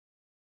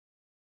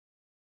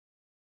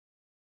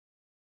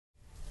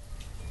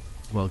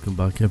Welcome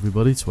back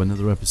everybody to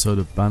another episode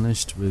of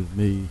Banished with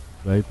me,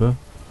 Vapor.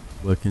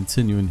 We're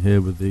continuing here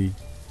with the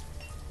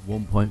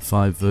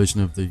 1.5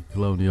 version of the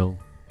Colonial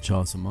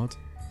Charter mod.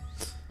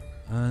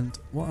 And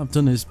what I've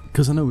done is,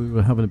 because I know we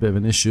were having a bit of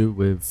an issue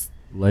with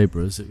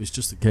labourers, it was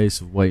just a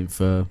case of waiting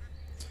for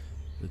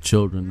the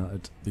children that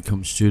had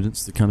become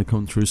students to kind of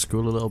come through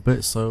school a little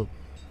bit. So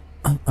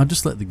I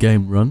just let the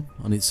game run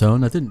on its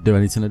own. I didn't do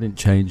anything, I didn't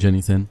change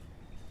anything.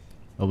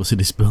 Obviously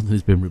this building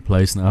has been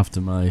replaced now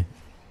after my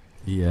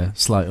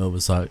slight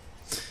oversight,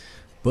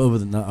 but other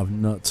than that I've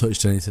not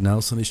touched anything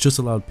else, and it's just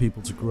allowed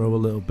people to grow a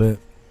little bit.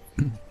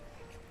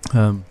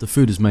 The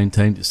food has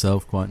maintained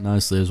itself quite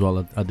nicely as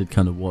well. I did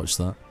kind of watch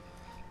that,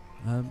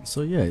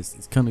 so yeah,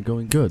 it's kind of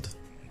going good.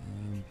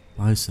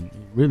 Bison, it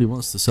really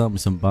wants to sell me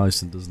some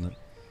bison, doesn't it?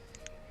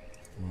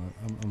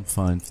 Right, I'm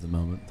fine for the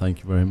moment,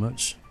 thank you very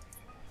much.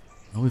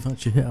 And we've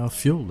actually hit our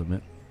fuel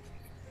limit.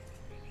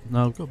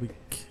 Now I've got to be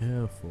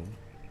careful,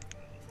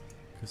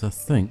 because I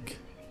think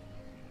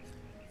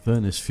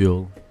furnace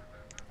fuel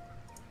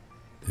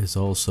is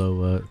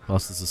also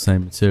classed as the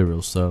same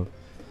material, so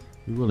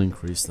we will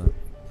increase that.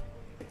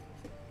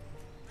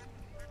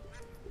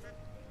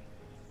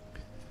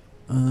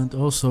 And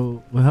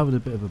also we're having a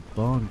bit of a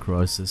barn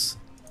crisis.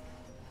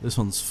 This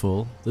one's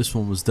full. This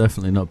one was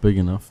definitely not big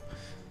enough.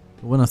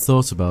 But when I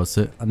thought about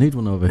it, I need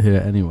one over here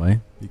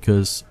anyway,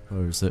 because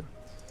where is it?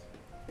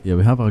 Yeah,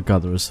 we have our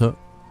gatherer's hut,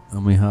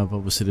 and we have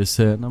obviously this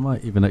here, and I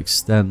might even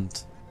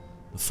extend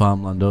the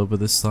farmland over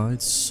this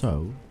side.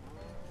 So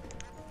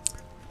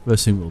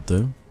first thing we'll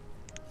do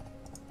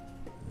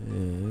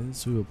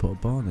is we will put a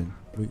barn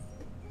in.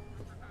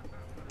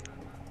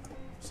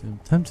 See, I'm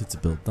tempted to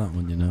build that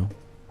one, you know.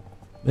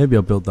 Maybe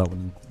I'll build that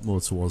one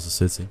more towards the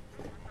city.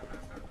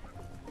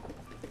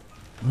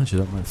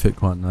 Actually, that might fit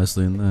quite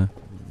nicely in there.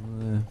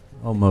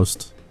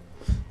 Almost.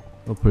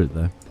 I'll put it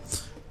there.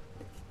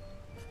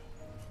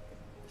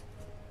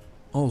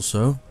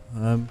 Also,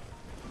 we've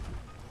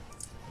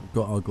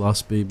got our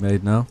glass being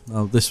made now.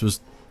 Now this was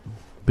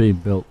being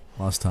built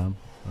last time,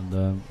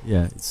 and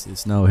yeah,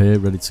 it's now here,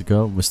 ready to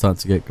go, and we're starting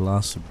to get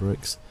glass and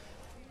bricks,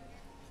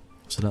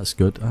 so that's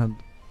good. And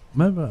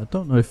remember, I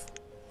don't know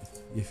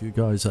if you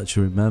guys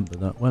actually remember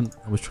that when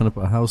I was trying to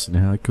put a house in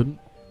here, I couldn't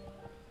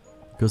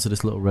because of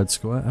this little red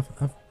square.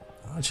 I've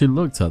actually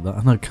looked at that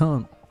and I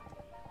can't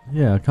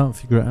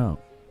figure it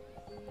out.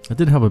 I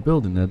did have a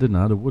building there, didn't I?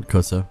 I had a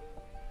woodcutter,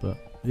 but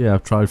yeah,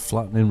 I've tried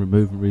flattening,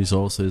 removing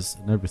resources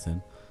and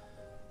everything,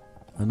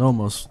 and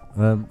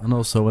and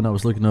also when I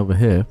was looking over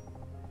here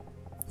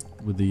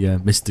with the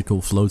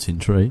mystical floating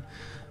tree,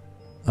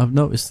 I've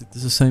noticed that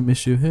there's the same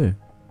issue here.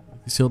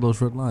 You see all those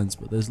red lines,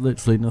 but there's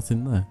literally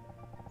nothing there.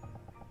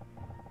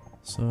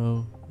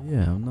 So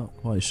yeah, I'm not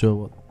quite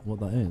sure what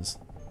that is.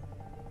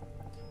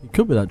 It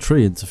could be that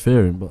tree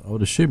interfering, but I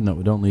would assume that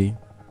would only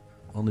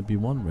be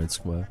one red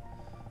square.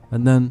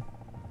 And then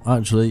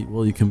actually,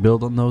 well, you can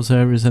build on those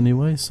areas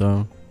anyway,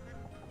 so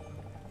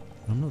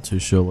I'm not too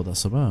sure what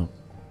that's about.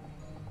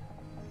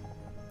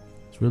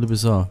 It's really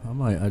bizarre. I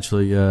might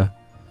actually have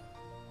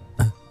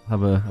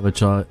a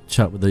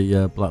chat with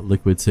the Black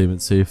Liquid team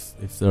and see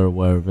if they're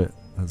aware of it,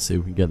 and see if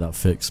we can get that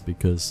fixed,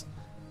 because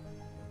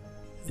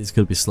it's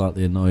going to be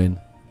slightly annoying,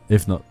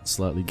 if not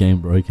slightly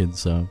game breaking.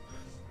 So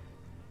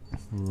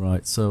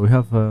right, so we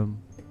have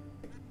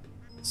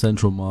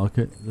Central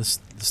Market. There's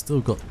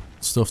still got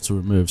stuff to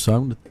remove, so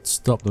I'm going to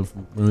stop them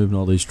from removing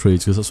all these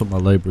trees, because that's what my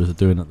labourers are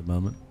doing at the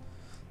moment.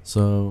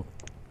 So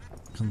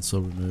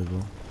console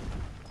removal.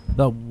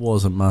 That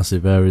was a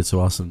massive area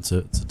to ask them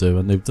to do,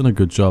 and they've done a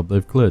good job.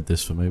 They've cleared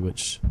this for me,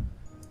 which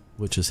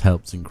has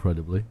helped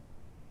incredibly.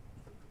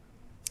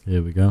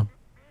 Here we go.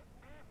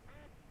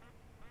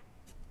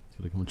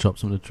 Gonna come and chop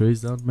some of the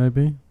trees down,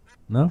 maybe?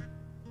 No?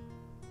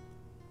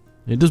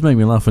 It does make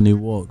me laugh when you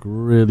walk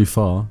really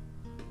far.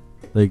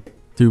 They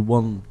do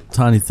one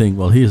tiny thing.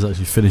 Well, he has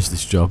actually finished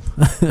this job.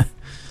 Oh,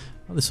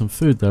 there's some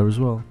food there as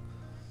well.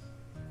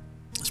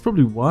 That's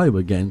probably why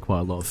we're getting quite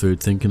a lot of food,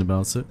 thinking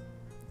about it,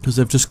 because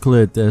they've just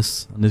cleared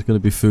this and there's going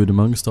to be food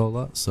amongst all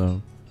that.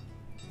 So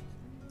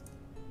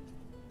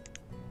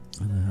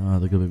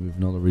they're going to be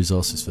moving all the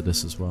resources for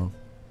this as well.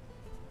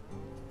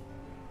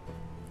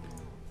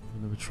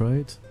 Another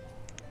trade.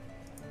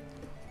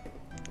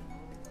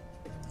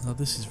 Now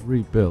this is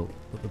rebuilt,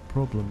 but the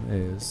problem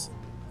is,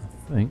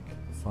 I think,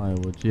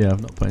 firewood. Yeah,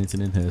 I've not put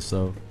anything in here,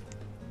 so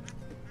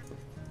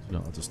you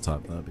know, I'll just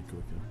type that, it'll be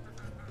quicker.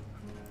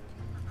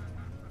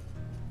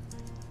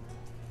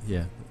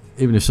 Yeah,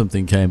 even if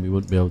something came, we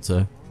wouldn't be able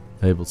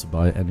to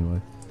buy it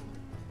anyway.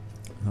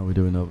 How are we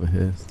doing over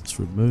here? It's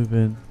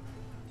removing.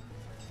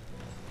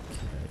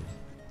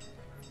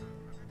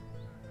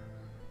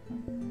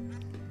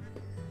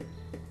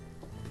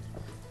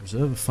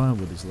 Reserve of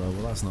firewood is low.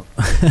 Well, that's not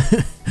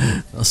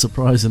that's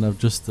surprising. I've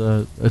just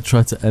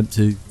tried to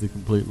empty the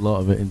complete lot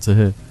of it into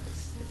here.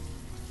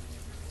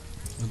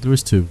 There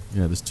is two.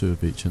 Yeah, there's two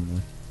of each in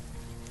there.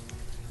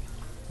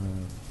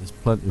 There's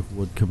plenty of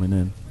wood coming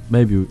in.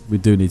 Maybe we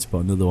do need to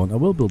put another one. I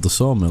will build a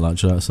sawmill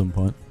actually at some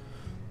point,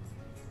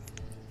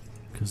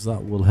 because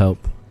that will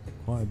help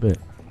quite a bit.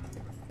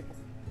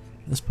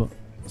 let's put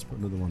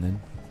another one in.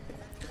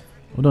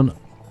 I don't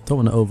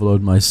want to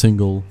overload my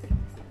single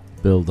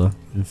builder.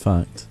 In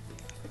fact,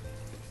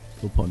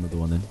 we'll put another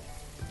one in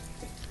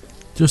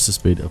just to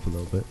speed it up a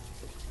little bit.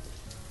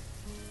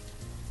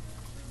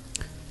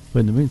 But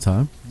in the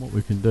meantime, what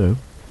we can do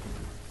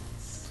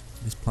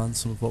is plan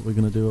some of what we're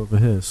going to do over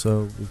here.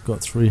 So we've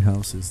got 3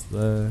 houses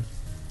there.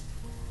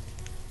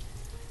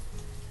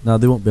 Now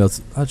they won't be able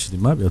to, actually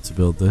they might be able to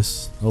build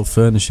this. Oh,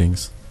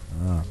 furnishings.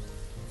 Ah,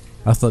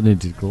 I thought they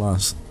needed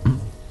glass.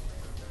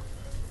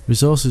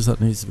 Resources that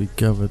needs to be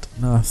gathered.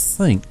 Now I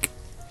think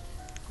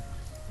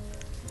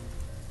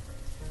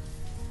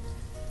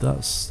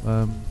that's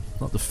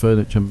not the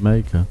furniture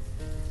maker.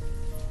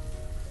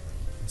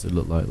 What does it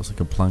look like? It looks like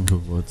a plank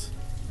of wood.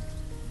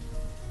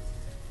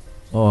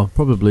 Or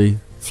probably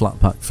flat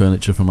pack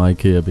furniture from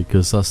IKEA,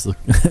 because that's the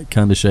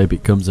kind of shape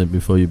it comes in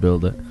before you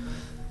build it.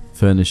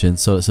 Furnishing.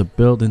 So it's a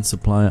building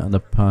supplier and a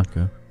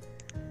packer.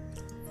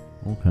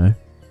 Okay.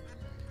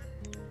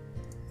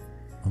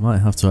 I might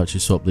have to actually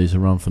swap these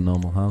around for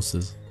normal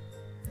houses.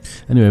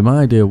 Anyway, my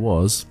idea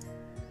was,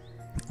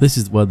 this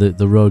is where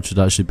the road should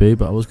actually be,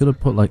 but I was going to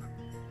put like,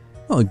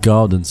 not a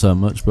garden so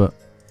much, but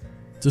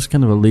just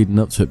kind of a leading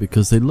up to it,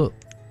 because they look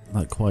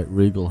like quite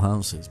regal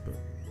houses. But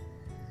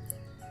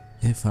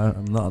if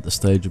I'm not at the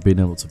stage of being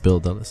able to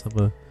build that, let's have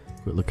a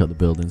quick look at the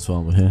buildings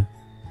while we're here.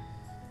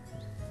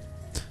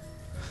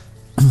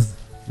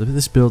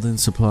 This building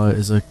supplier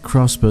is a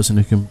craftsperson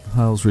who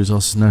compiles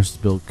resources necessary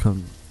to build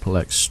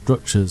complex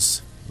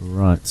structures.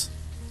 Right.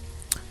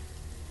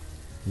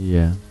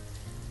 Yeah.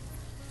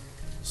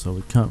 So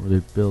we can't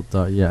really build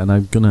that yet, and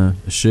I'm gonna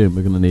assume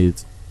we're gonna need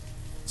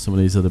some of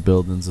these other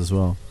buildings as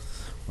well.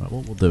 Right,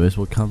 what we'll do is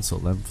we'll cancel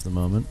them for the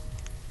moment.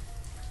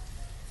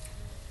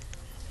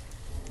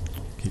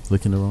 Keep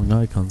clicking the wrong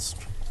icons.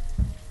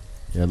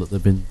 Yeah, look,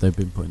 they've been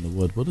putting the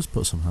wood. We'll just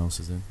put some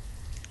houses in.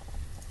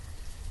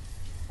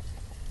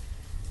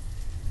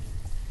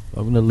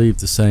 But I'm gonna leave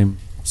the same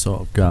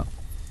sort of gap.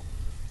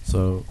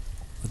 So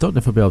I don't know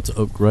if I'll be able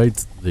to upgrade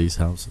these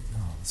houses.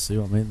 Oh, see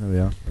what I mean? There we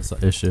are. That's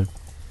that issue.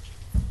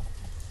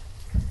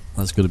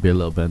 That's going to be a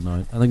little bit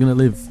annoying. And I'm going to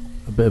leave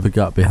a bit of a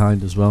gap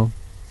behind as well.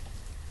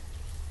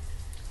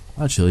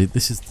 Actually,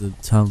 this is the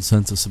town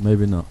centre, so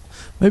maybe not.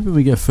 Maybe when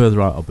we get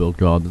further out I'll build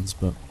gardens,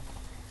 but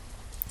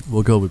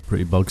we'll go with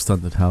pretty bog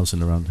standard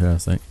housing around here, I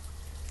think.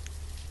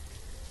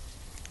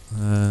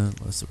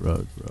 Where's the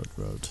road?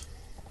 Road.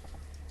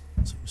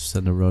 So we'll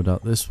send a road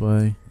out this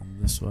way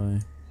and this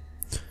way.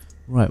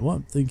 Right, what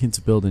I'm thinking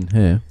to build in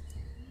here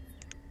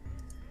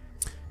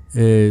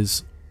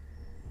is,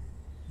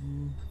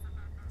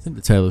 I think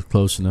the tail is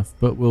close enough,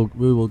 but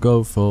we will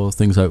go for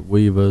things like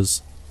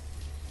weavers,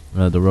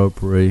 the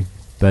ropery,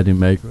 bedding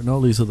maker, and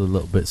all these other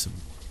little bits and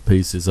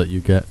pieces that you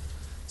get.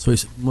 So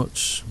it's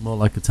much more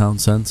like a town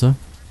centre.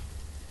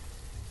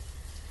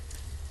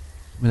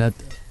 I mean, I'm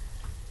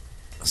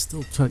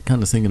still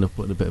kind of thinking of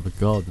putting a bit of a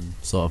garden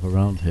sort of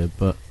around here,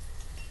 but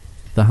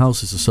the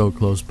houses are so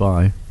close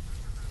by.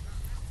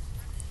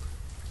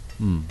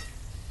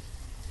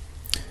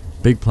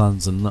 Big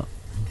plans, and I'm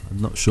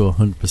not sure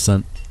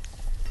 100%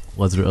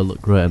 whether it'll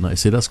look great or not. You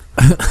see, that's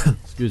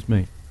excuse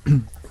me,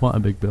 quite a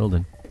big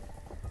building.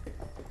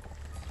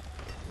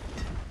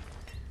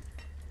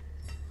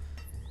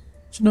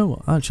 Do you know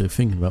what? Actually,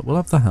 thinking about, we'll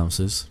have the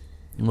houses,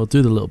 and we'll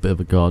do the little bit of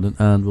a garden,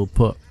 and we'll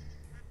put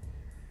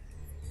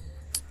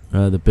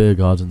the beer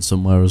garden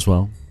somewhere as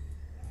well.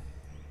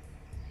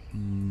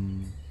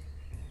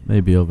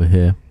 Maybe over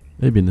here,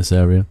 maybe in this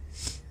area.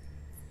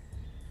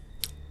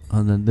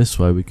 And then this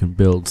way we can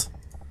build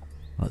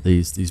like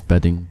these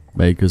bedding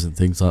makers and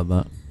things like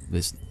that.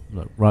 This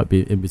like, right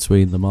in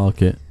between the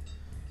market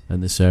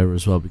and this area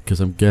as well,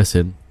 because I'm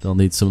guessing they'll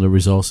need some of the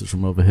resources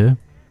from over here.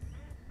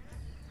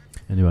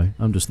 Anyway,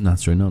 I'm just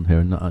nattering on here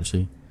and not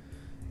actually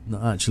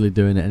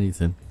doing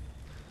anything.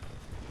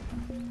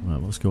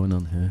 Right, what's going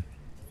on here?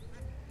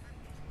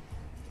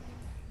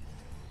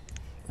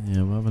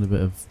 Yeah, we're having a bit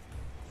of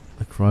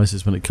a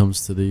crisis when it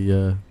comes to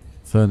the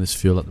furnace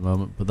fuel at the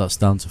moment, but that's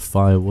down to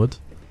firewood.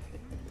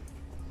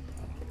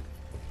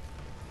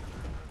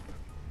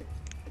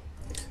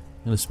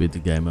 I'm going to speed the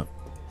game up,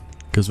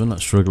 because we're not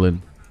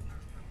struggling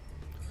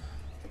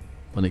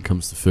when it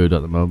comes to food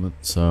at the moment,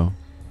 so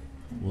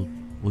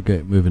we'll get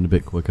it moving a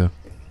bit quicker.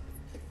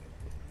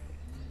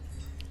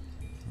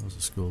 How's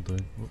the school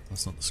doing? Oh,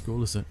 that's not the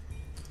school, is it?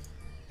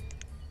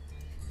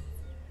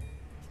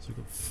 So we've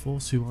got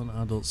 41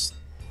 adults,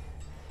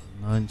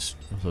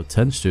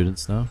 10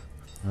 students now,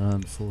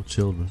 and 4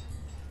 children.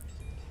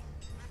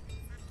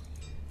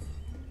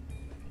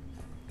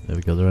 There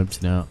we go, they're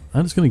empty now.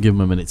 I'm just going to give them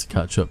a minute to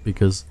catch up,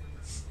 because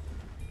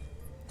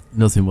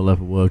nothing will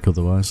ever work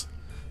otherwise.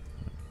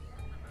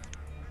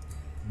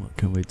 What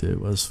can we do?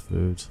 Where's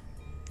food?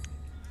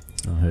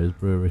 Oh, here's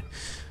brewery.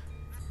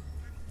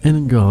 Inn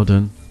and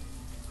garden.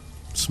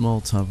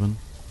 Small tavern.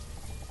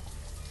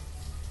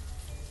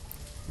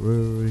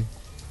 Brewery.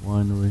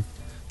 Winery.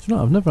 Do you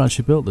know, I've never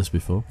actually built this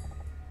before.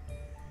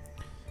 I'm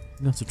going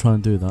to have to try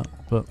and do that,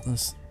 but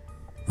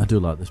I do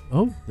like this.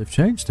 Oh, they've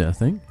changed it, I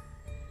think.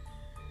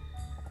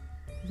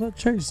 that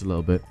changed a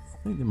little bit?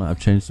 I think they might have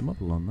changed the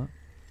model on that.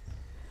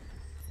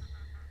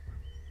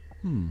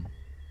 I'm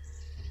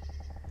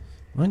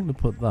going to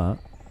put that,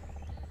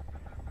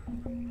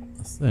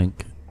 I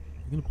think,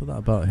 I'm going to put that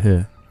about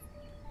here.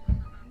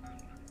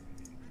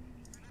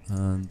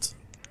 And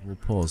we'll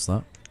pause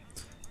that.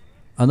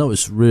 I know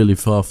it's really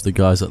far for the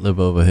guys that live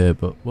over here,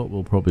 but what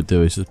we'll probably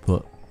do is just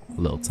put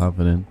a little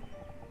tavern in.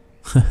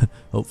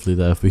 Hopefully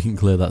there, if we can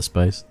clear that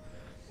space.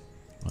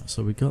 Right,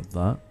 so we got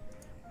that.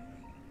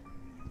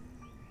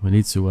 We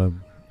need to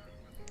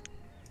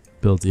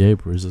build the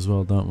apiaries as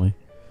well, don't we?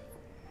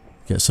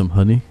 Get some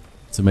honey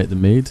to make the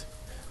mead.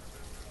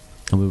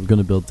 And we were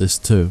going to build this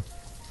too.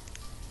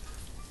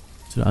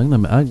 So I think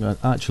I'm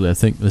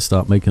going to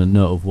start making a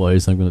note of what it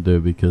is I'm going to do,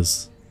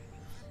 because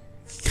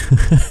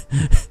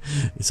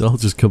it's all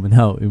just coming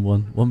out in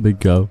one big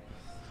go.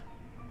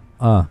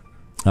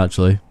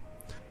 Actually,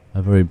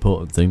 a very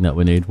important thing that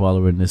we need while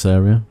we're in this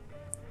area.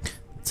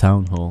 The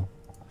town hall.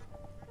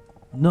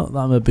 Not that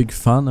I'm a big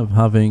fan of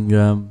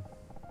having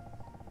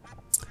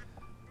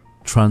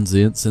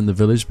transients in the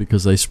village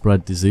because they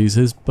spread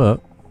diseases, but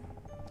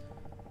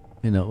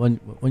you know,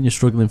 when you're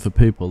struggling for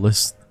people,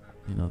 this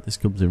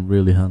comes in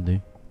really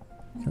handy.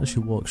 You can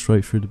actually walk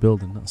straight through the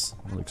building. That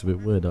looks a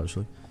bit weird,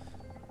 actually.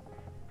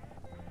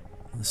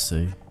 Let's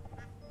see.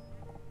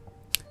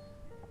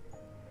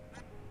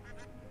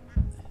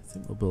 I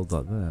think we'll build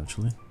that there,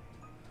 actually,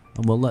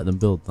 and we'll let them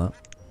build that.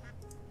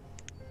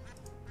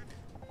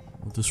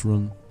 We'll just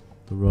run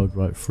the road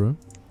right through.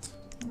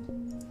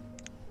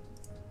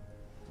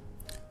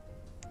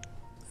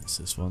 It's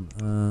this one,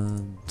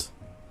 and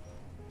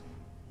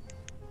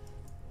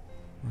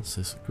what's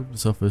this?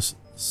 Government's office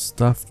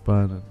staffed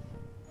by an...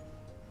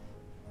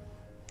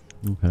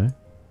 Okay.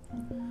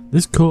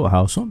 This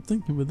courthouse, what I'm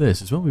thinking with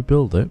this is when we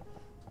build it,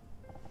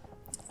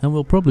 and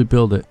we'll probably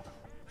build it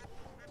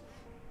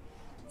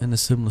in a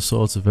similar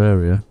sort of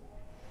area,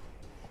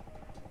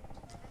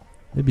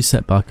 maybe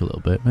set back a little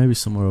bit, maybe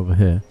somewhere over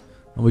here,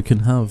 and we can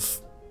have,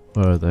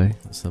 where are they?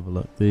 Let's have a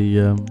look. The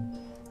I'm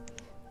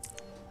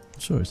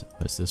sure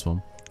it's this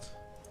one.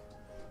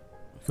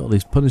 We've got all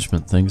these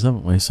punishment things,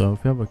 haven't we? So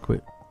if we have a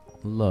quick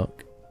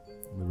look,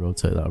 let me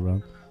rotate that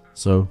around.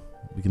 So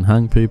we can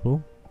hang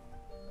people.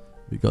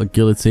 We've got a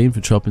guillotine for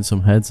chopping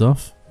some heads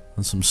off,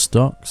 and some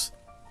stocks.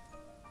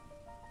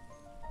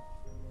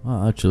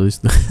 Wow, actually,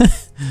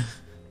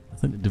 I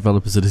think the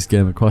developers of this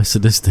game are quite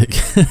sadistic,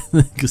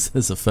 because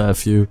there's a fair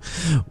few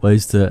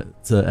ways to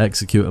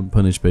execute and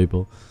punish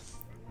people.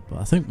 But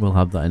I think we'll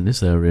have that in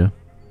this area.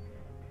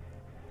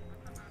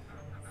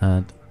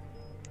 And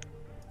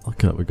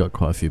look at, we've got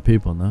quite a few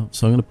people now.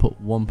 So I'm going to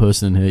put one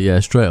person in here. Yeah,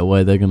 straight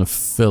away they're going to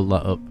fill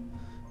that up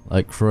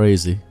like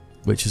crazy,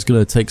 which is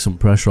going to take some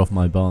pressure off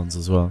my barns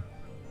as well.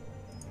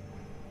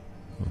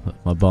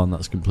 My barn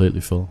that's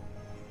completely full.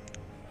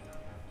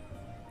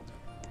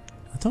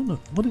 I don't know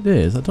what it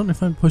is. I don't know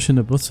if I'm pushing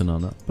a button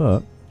on it,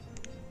 but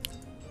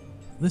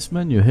this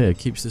menu here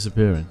keeps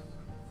disappearing.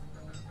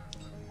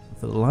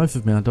 For the life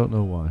of me, I don't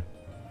know why.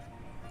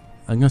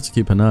 I'm going to have to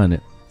keep an eye on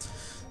it.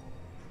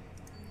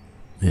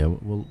 Yeah,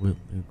 we'll let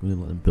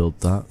them build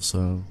that.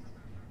 So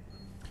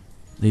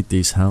need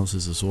these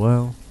houses as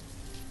well.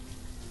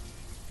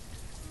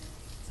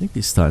 I think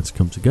it's starting to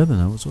come together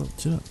now as well.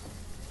 Do you know?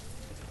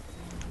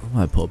 I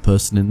might put a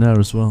person in there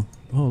as well.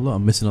 Oh look,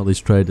 I'm missing all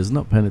these traders.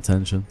 Not paying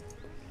attention.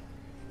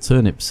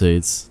 Turnip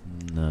seeds.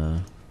 No.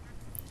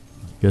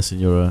 I'm guessing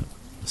you're a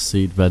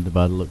seed vendor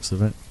by the looks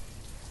of it.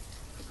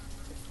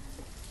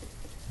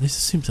 They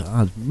just seem to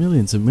add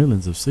millions and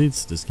millions of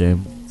seeds to this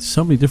game.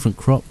 So many different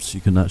crops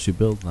you can actually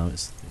build now.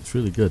 It's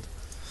really good.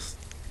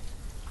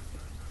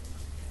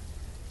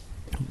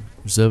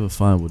 Reserve of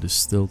firewood is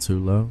still too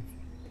low.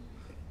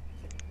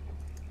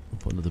 I'll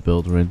put another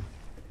builder in.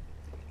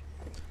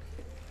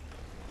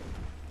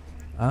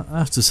 I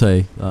have to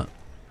say that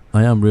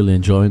I am really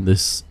enjoying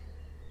this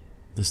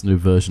new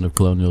version of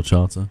Colonial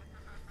Charter,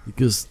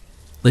 because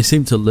they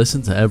seem to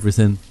listen to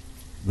everything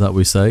that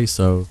we say.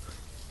 So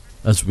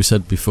as we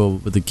said before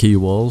with the key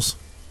walls,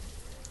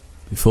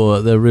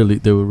 before they were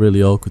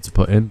really awkward to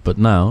put in, but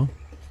now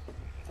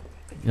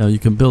you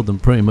can build them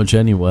pretty much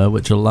anywhere,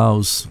 which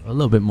allows a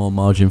little bit more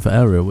margin for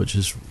error, which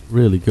is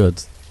really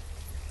good.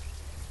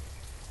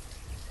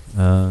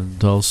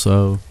 And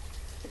also,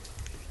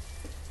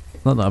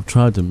 not that I've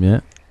tried them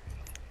yet,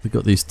 they've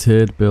got these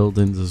tiered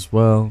buildings as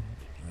well.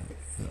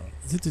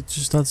 It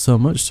just adds so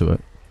much to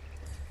it.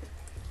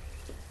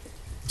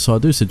 So I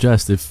do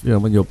suggest, if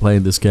when you're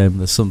playing this game,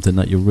 there's something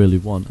that you really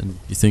want and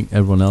you think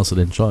everyone else would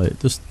enjoy it,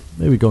 just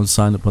maybe go and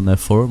sign up on their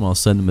forum or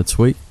send them a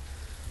tweet.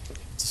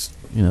 Just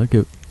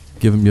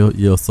give them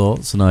your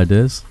thoughts and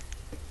ideas.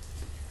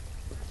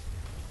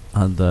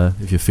 And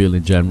if you're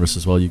feeling generous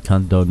as well, you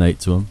can donate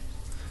to them.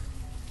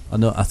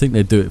 I think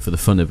they do it for the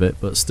fun of it,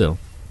 but still,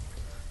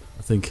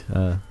 I think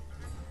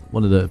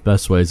one of the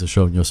best ways of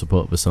showing your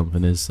support for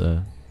something is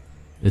to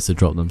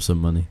drop them some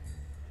money.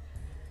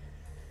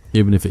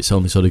 Even if it's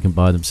only so they can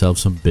buy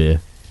themselves some beer.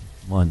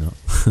 Why not?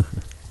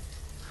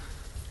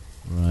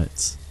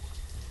 Right.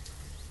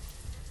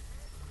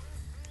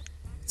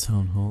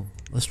 Town hall.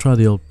 Let's try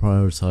the old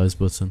prioritize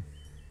button.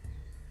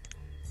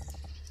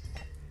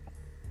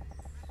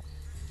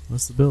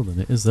 Where's the building?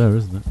 It is there,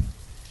 isn't it?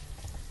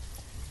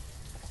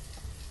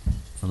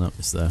 Oh no,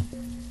 it's there.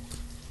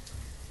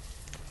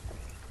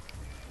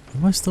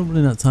 Am I still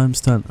running at times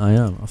 10? I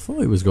am. I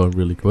thought it was going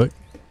really quick.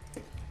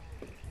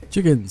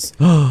 Chickens!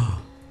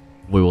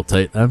 We will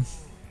take them.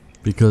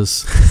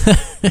 Because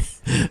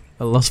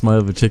I lost my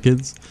other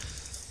chickens.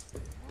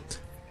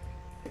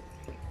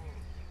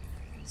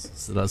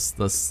 So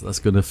that's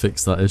gonna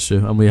fix that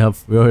issue. And we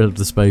already have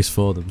the space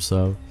for them,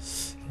 so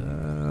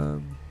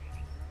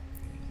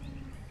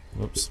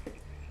whoops.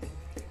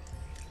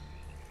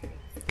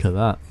 Look at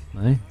that,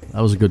 eh?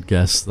 That was a good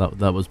guess.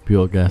 That was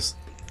pure guess.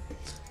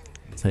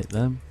 Take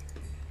them.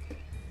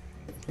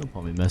 Don't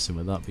point me messing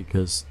with that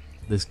because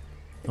this.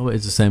 Oh,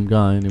 it's the same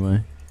guy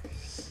anyway.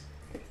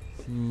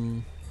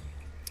 I'm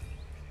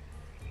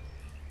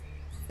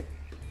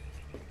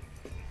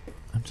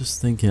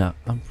just thinking.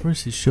 I'm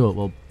pretty sure.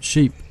 Well,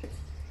 sheep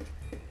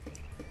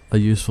are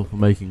useful for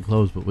making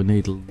clothes, but we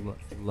need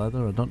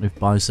leather. I don't know if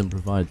bison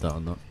provide that or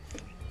not.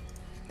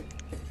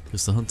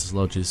 Because the Hunter's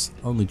Lodge is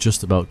only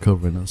just about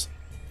covering us.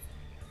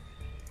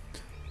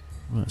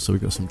 Right, so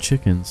we've got some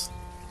chickens.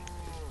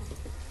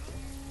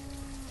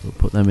 We'll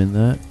put them in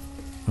there.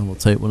 And we'll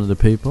take one of the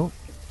people.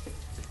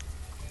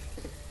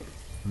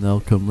 And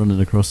they'll come running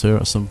across here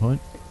at some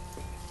point.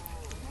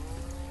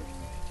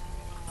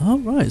 Oh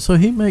right, so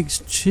he makes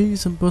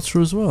cheese and butter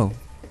as well.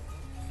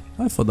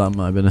 I thought that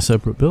might have been a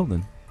separate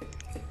building.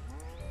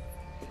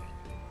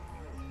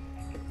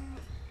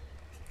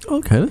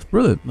 Okay, that's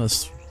brilliant.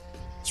 That's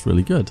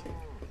really good.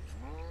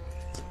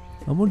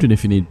 I'm wondering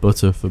if you need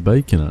butter for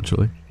bacon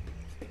actually.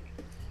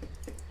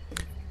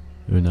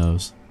 Who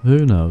knows?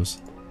 Who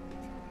knows?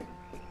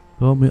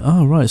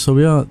 Oh right, so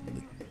we are.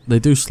 They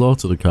do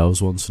slaughter the cows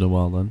once in a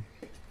while then.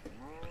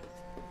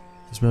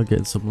 Because we are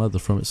getting some leather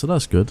from it, so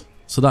that's good.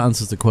 So that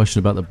answers the question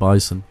about the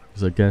bison,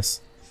 because I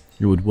guess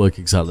it would work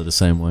exactly the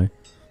same way.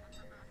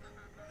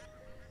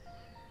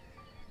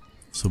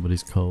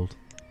 Somebody's cold.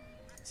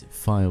 Is it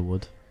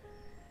firewood?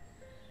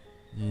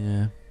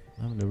 Yeah,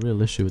 we're having a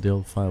real issue with the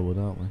old firewood,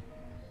 aren't we?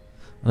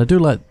 And I do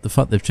like the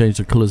fact they've changed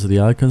the colours of the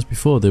icons.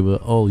 Before they were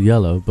all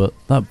yellow, but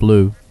that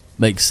blue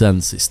makes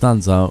sense. It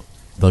stands out.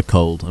 They're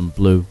cold, and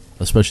blue,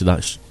 especially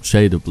that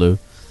shade of blue,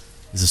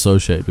 is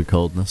associated with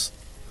coldness.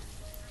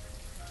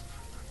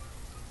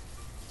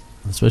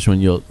 Especially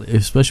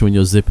when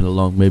you're zipping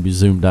along, maybe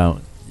zoomed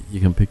out,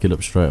 you can pick it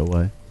up straight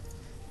away.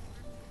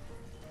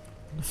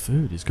 The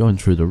food is going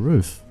through the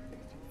roof.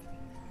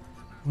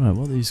 Right,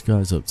 what are these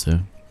guys up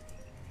to?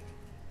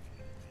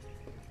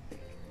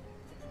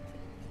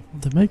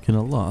 They're making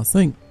a lot, I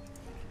think.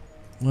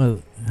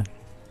 Well,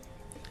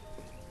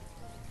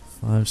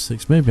 5,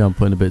 6. Maybe I'm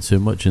putting a bit too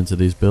much into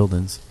these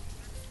buildings.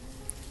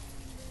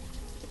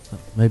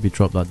 Maybe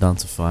drop that down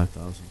to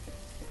 5,000.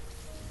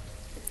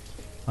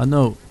 I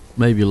know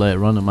maybe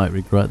later on I might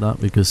regret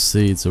that because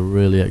seeds are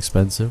really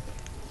expensive.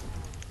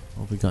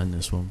 What have we got in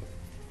this one?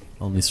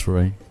 Only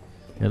 3.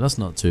 Yeah, that's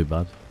not too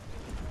bad.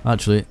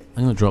 Actually,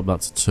 I'm going to drop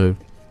that to 2.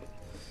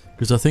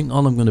 Because I think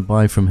all I'm going to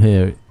buy from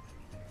here,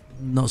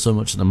 not so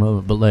much at the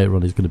moment, but later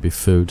on is going to be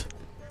food.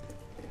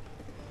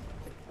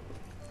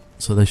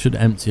 So they should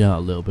empty out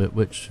a little bit,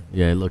 which,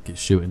 yeah, look,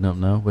 it's shooting up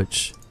now,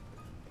 which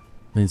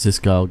means this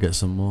guy will get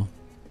some more.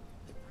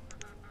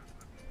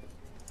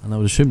 And I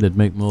would assume they'd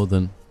make more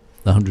than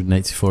the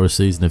 184 a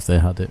season if they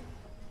had it.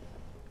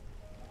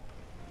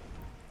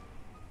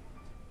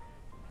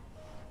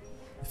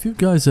 If you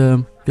guys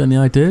got any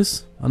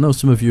ideas, I know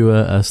some of you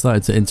are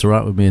starting to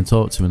interact with me and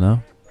talk to me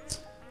now.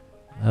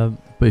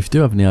 But if you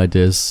do have any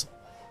ideas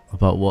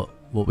about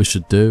what we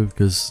should do,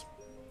 because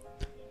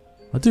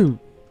I do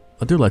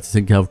like to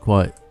think I have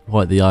quite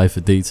the eye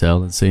for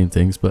detail and seeing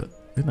things, but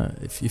you know,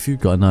 if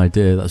you've got an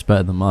idea that's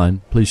better than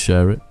mine, please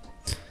share it,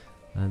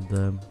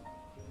 and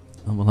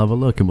we'll have a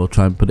look and we'll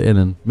try and put it in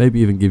and maybe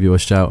even give you a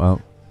shout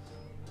out.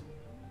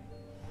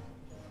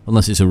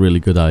 Unless it's a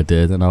really good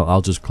idea, then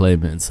I'll just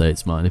claim it and say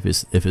it's mine. If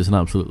it's an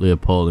absolutely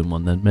appalling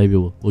one, then maybe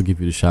we'll give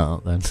you the shout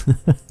out then.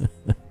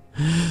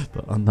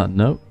 But on that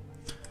note,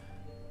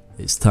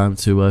 it's time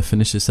to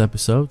finish this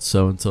episode.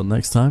 So until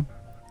next time,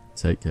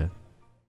 take care.